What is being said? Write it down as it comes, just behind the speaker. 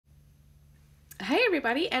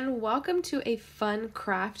everybody, and welcome to a fun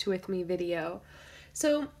craft with me video.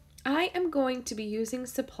 So I am going to be using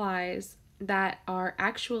supplies that are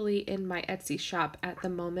actually in my Etsy shop at the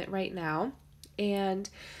moment right now. And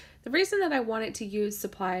the reason that I wanted to use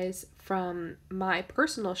supplies from my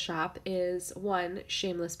personal shop is one,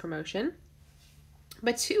 shameless promotion,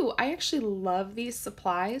 but two, I actually love these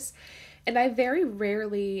supplies and I very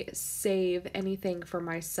rarely save anything for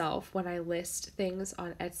myself when I list things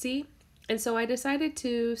on Etsy. And so I decided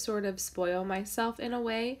to sort of spoil myself in a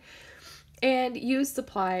way and use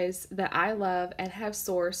supplies that I love and have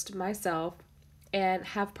sourced myself and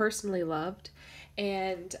have personally loved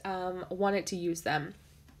and wanted to use them.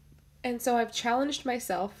 And so I've challenged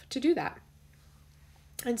myself to do that.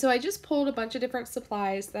 And so I just pulled a bunch of different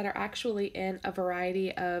supplies that are actually in a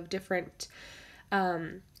variety of different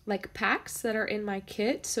like packs that are in my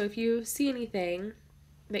kit. So if you see anything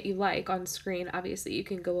that you like on screen, obviously you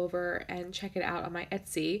can go over and check it out on my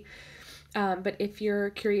Etsy. But if you're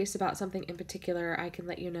curious about something in particular, I can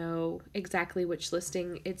let you know exactly which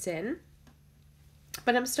listing it's in.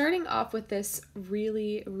 But I'm starting off with this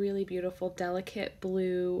really, really beautiful, delicate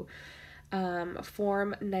blue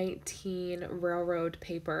Form 19 railroad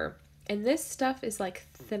paper. And this stuff is like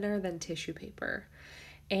thinner than tissue paper.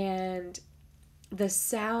 And the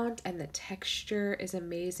sound and the texture is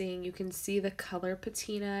amazing. You can see the color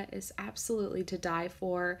patina is absolutely to die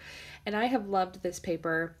for. And I have loved this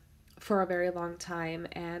paper for a very long time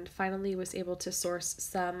and finally was able to source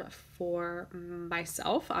some for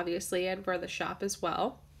myself, obviously, and for the shop as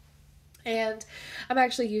well. And I'm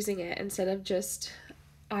actually using it instead of just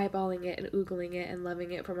eyeballing it and oogling it and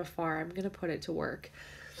loving it from afar. I'm going to put it to work.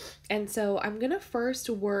 And so I'm going to first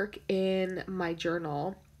work in my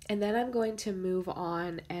journal, and then I'm going to move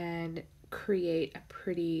on and create a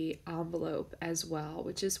pretty envelope as well,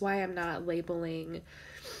 which is why I'm not labeling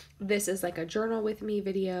this as like a journal with me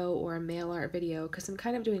video or a mail art video, because I'm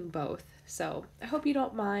kind of doing both. So I hope you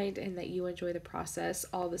don't mind and that you enjoy the process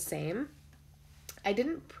all the same. I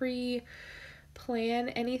didn't pre-plan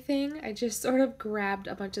anything. I just sort of grabbed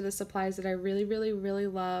a bunch of the supplies that I really, really, really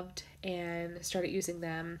loved and started using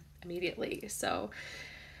them immediately. So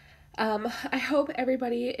I hope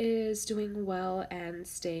everybody is doing well and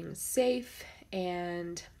staying safe,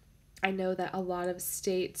 and I know that a lot of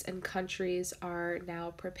states and countries are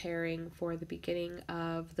now preparing for the beginning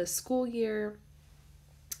of the school year,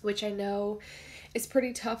 which I know is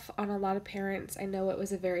pretty tough on a lot of parents. I know it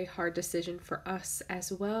was a very hard decision for us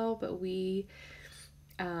as well, but we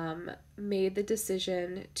made the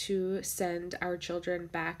decision to send our children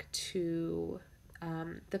back to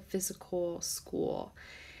the physical school.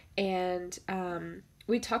 And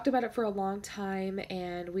we talked about it for a long time,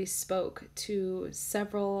 and we spoke to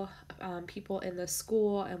several people in the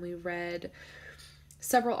school, and we read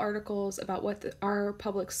several articles about what our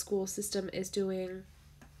public school system is doing,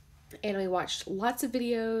 and we watched lots of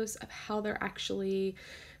videos of how they're actually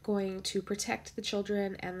going to protect the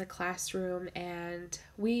children and the classroom, and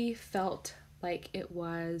we felt like it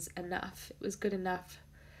was enough. It was good enough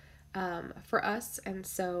for us, and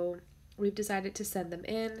so we've decided to send them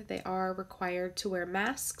in. They are required to wear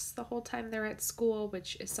masks the whole time they're at school,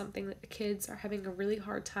 which is something that the kids are having a really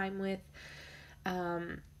hard time with.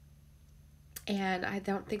 And I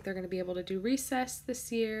don't think they're going to be able to do recess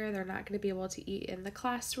this year. They're not going to be able to eat in the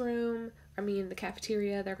classroom. The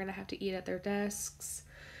cafeteria. They're going to have to eat at their desks.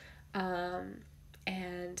 And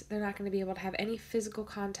they're not going to be able to have any physical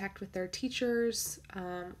contact with their teachers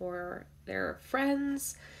or their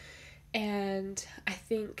friends. And I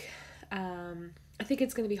think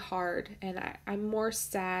it's going to be hard, and I'm more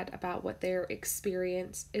sad about what their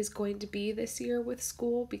experience is going to be this year with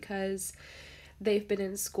school, because they've been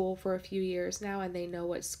in school for a few years now and they know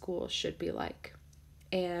what school should be like.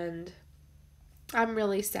 And I'm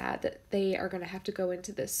really sad that they are going to have to go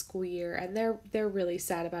into this school year, and they're really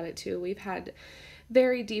sad about it too. We've had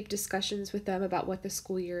very deep discussions with them about what the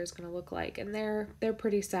school year is going to look like, and they're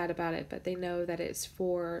pretty sad about it, but they know that it's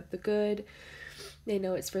for the good. They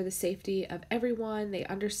know it's for the safety of everyone. They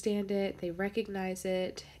understand it, they recognize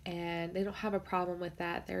it, and they don't have a problem with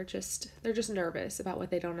that. They're just nervous about what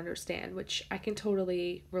they don't understand, which I can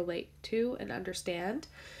totally relate to and understand.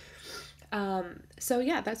 So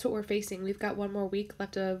yeah, that's what we're facing. We've got one more week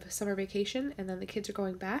left of summer vacation, and then the kids are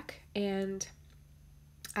going back, and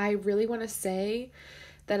I really want to say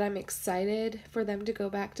that I'm excited for them to go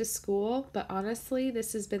back to school, but honestly,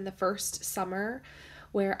 this has been the first summer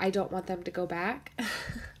where I don't want them to go back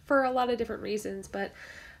for a lot of different reasons, but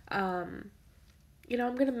I'm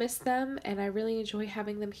going to miss them, and I really enjoy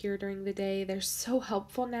having them here during the day. They're so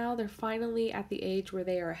helpful now. They're finally at the age where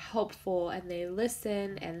they are helpful and they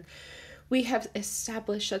listen, and we have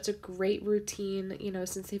established such a great routine, you know,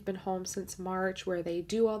 since they've been home since March, where they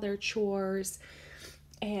do all their chores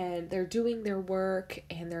and they're doing their work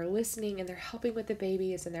and they're listening and they're helping with the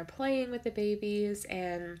babies and they're playing with the babies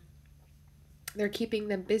and they're keeping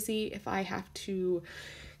them busy if I have to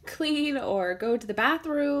clean or go to the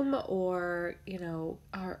bathroom or, you know,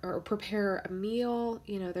 or prepare a meal.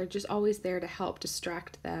 You know, they're just always there to help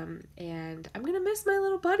distract them. And I'm going to miss my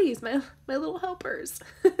little buddies, my little helpers.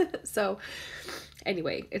 So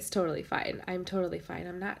anyway, it's totally fine. I'm totally fine.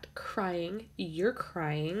 I'm not crying. You're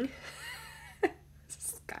crying.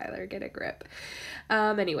 Skylar, get a grip.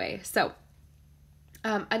 Anyway, so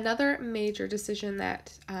another major decision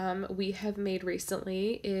that we have made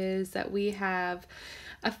recently is that we have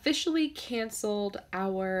officially canceled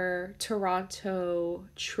our Toronto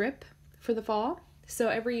trip for the fall. So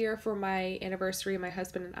every year for my anniversary, my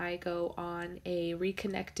husband and I go on a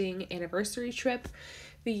reconnecting anniversary trip.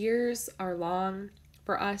 The years are long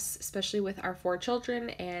for us, especially with our 4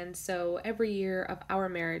 children, and so every year of our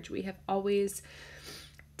marriage, we have always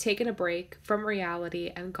taken a break from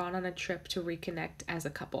reality and gone on a trip to reconnect as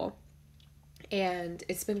a couple. And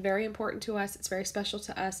it's been very important to us. It's very special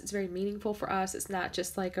to us. It's very meaningful for us. It's not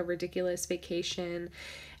just like a ridiculous vacation.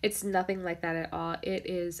 It's nothing like that at all. It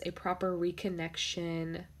is a proper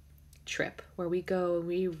reconnection trip where we go and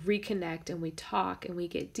we reconnect and we talk and we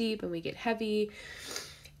get deep and we get heavy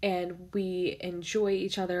and we enjoy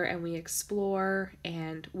each other and we explore,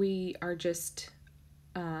 and we are just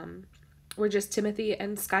we're just Timothy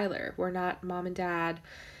and Skylar. We're not mom and dad,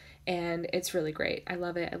 and it's really great. I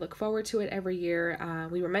love it. I look forward to it every year.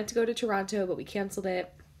 We were meant to go to Toronto, but we canceled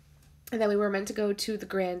it. And then we were meant to go to the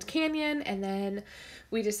Grand Canyon, and then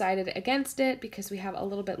we decided against it because we have a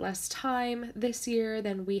little bit less time this year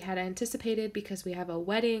than we had anticipated because we have a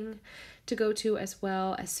wedding to go to as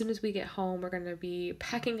well. As soon as we get home, we're going to be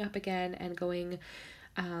packing up again and going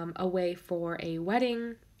away for a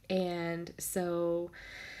wedding. And so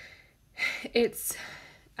it's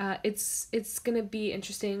gonna be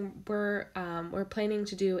interesting. We're planning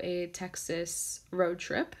to do a Texas road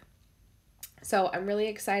trip, so I'm really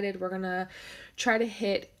excited. We're gonna try to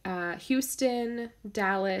hit Houston,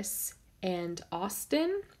 Dallas, and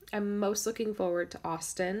Austin. I'm most looking forward to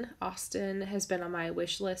Austin. Austin has been on my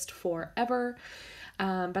wish list forever.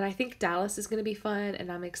 But I think Dallas is going to be fun,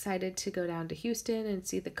 and I'm excited to go down to Houston and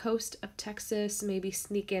see the coast of Texas, maybe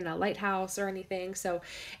sneak in a lighthouse or anything. So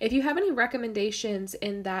if you have any recommendations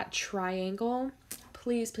in that triangle,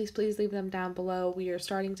 please, please, please leave them down below. We are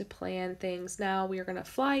starting to plan things now. We are going to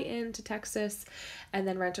fly into Texas and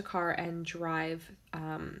then rent a car and drive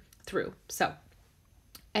through. So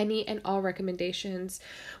any and all recommendations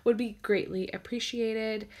would be greatly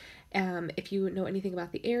appreciated. If you know anything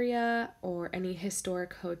about the area or any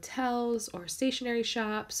historic hotels or stationery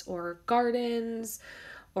shops or gardens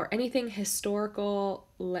or anything historical,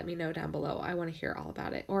 let me know down below. I want to hear all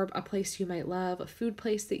about it. Or a place you might love, a food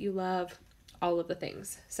place that you love, all of the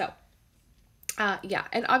things. So, yeah,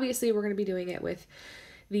 and obviously we're going to be doing it with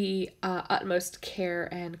the utmost care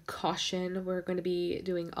and caution. We're going to be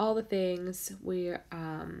doing all the things. We are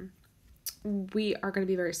going to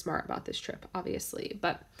be very smart about this trip, obviously.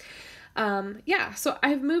 But yeah, so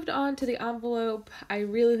I've moved on to the envelope. I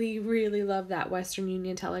really, really love that Western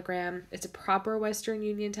Union telegram. It's a proper Western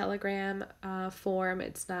Union telegram form.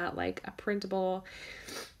 It's not like a printable.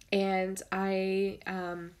 And I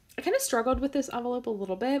kind of struggled with this envelope a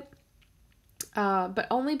little bit. But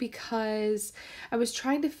only because I was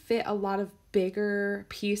trying to fit a lot of bigger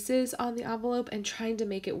pieces on the envelope and trying to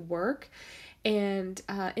make it work. And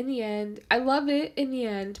in the end, I love it in the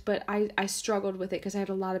end, but I struggled with it because I had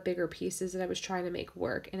a lot of bigger pieces that I was trying to make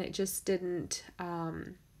work, and it just didn't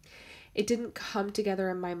come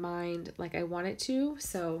together in my mind like I wanted to,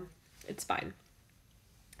 so it's fine.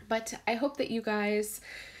 But I hope that you guys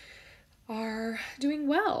are doing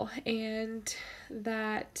well and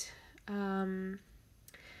that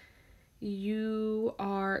you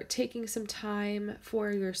are taking some time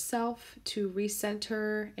for yourself to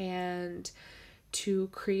recenter and to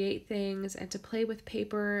create things and to play with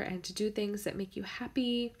paper and to do things that make you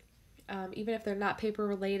happy, even if they're not paper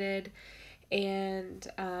related. And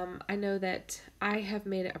I know that I have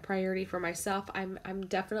made it a priority for myself. I'm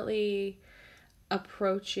definitely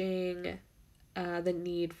approaching the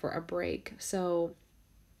need for a break. So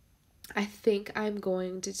I think I'm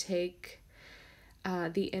going to take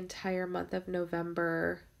the entire month of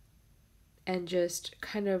November and just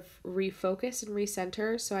kind of refocus and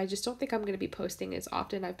recenter. So I just don't think I'm going to be posting as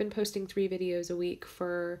often. I've been posting 3 videos a week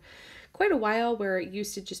for quite a while, where it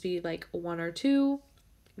used to just be like 1 or 2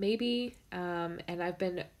 maybe, and I've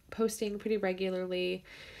been posting pretty regularly.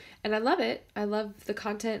 And I love it. I love the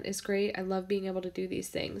content is great. I love being able to do these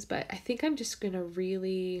things, but I think I'm just going to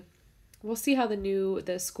really, we'll see how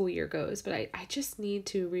the school year goes, but I just need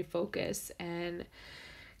to refocus and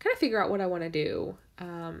kind of figure out what I want to do.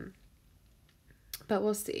 But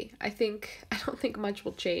we'll see. I don't think much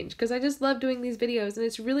will change because I just love doing these videos and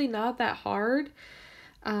it's really not that hard.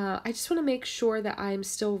 I just want to make sure that I'm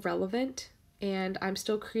still relevant and I'm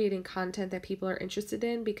still creating content that people are interested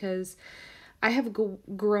in, because I have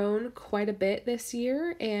grown quite a bit this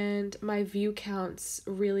year and my view counts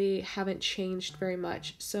really haven't changed very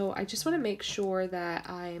much. So I just want to make sure that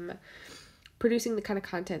I'm producing the kind of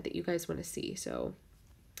content that you guys want to see. So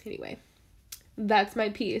anyway, that's my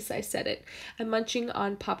piece. I said it. I'm munching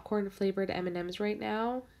on popcorn flavored M&Ms right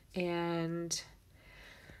now and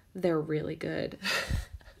they're really good.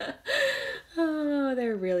 Oh,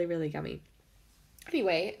 they're really, really yummy.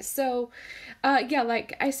 Anyway, so yeah,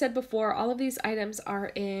 like I said before, all of these items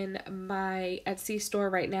are in my Etsy store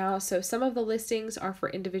right now. So some of the listings are for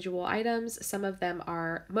individual items.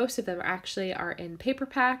 Most of them actually are in paper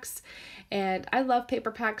packs. And I love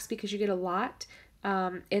paper packs because you get a lot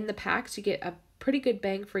in the packs. You get a pretty good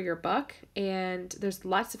bang for your buck. And there's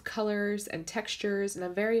lots of colors and textures. And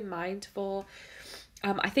I'm very mindful.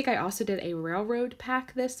 I think I also did a railroad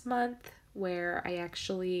pack this month where I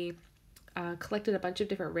actually collected a bunch of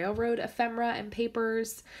different railroad ephemera and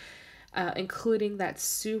papers, including that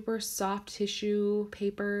super soft tissue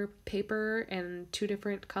paper and 2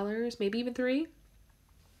 different colors, maybe even 3.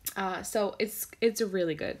 So it's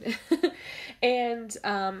really good. And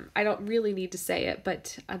I don't really need to say it,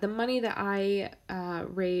 but the money that I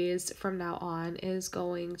raise from now on is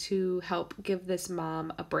going to help give this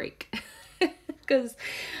mom a break. Because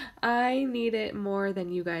I need it more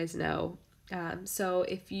than you guys know. So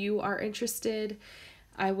if you are interested,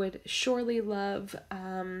 I would surely love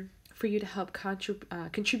for you to help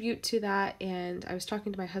contribute to that. And I was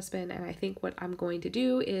talking to my husband, and I think what I'm going to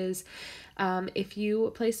do is if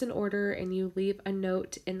you place an order and you leave a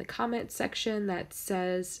note in the comment section that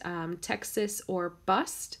says Texas or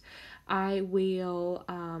bust, I will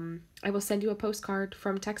send you a postcard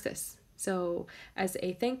from Texas. So as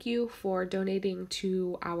a thank you for donating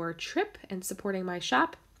to our trip and supporting my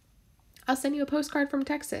shop, I'll send you a postcard from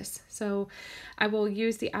Texas. So I will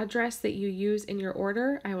use the address that you use in your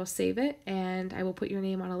order. I will save it and I will put your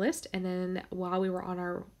name on a list. And then while we were on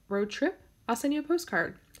our road trip, I'll send you a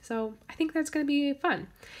postcard. So I think that's going to be fun.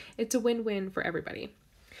 It's a win-win for everybody.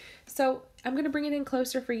 So I'm going to bring it in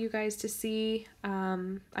closer for you guys to see.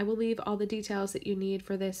 I will leave all the details that you need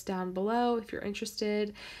for this down below if you're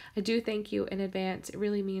interested. I do thank you in advance. It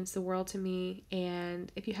really means the world to me.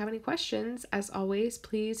 And if you have any questions, as always,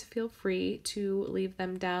 please feel free to leave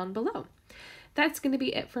them down below. That's going to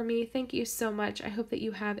be it for me. Thank you so much. I hope that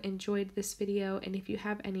you have enjoyed this video. And if you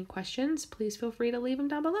have any questions, please feel free to leave them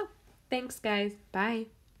down below. Thanks, guys. Bye.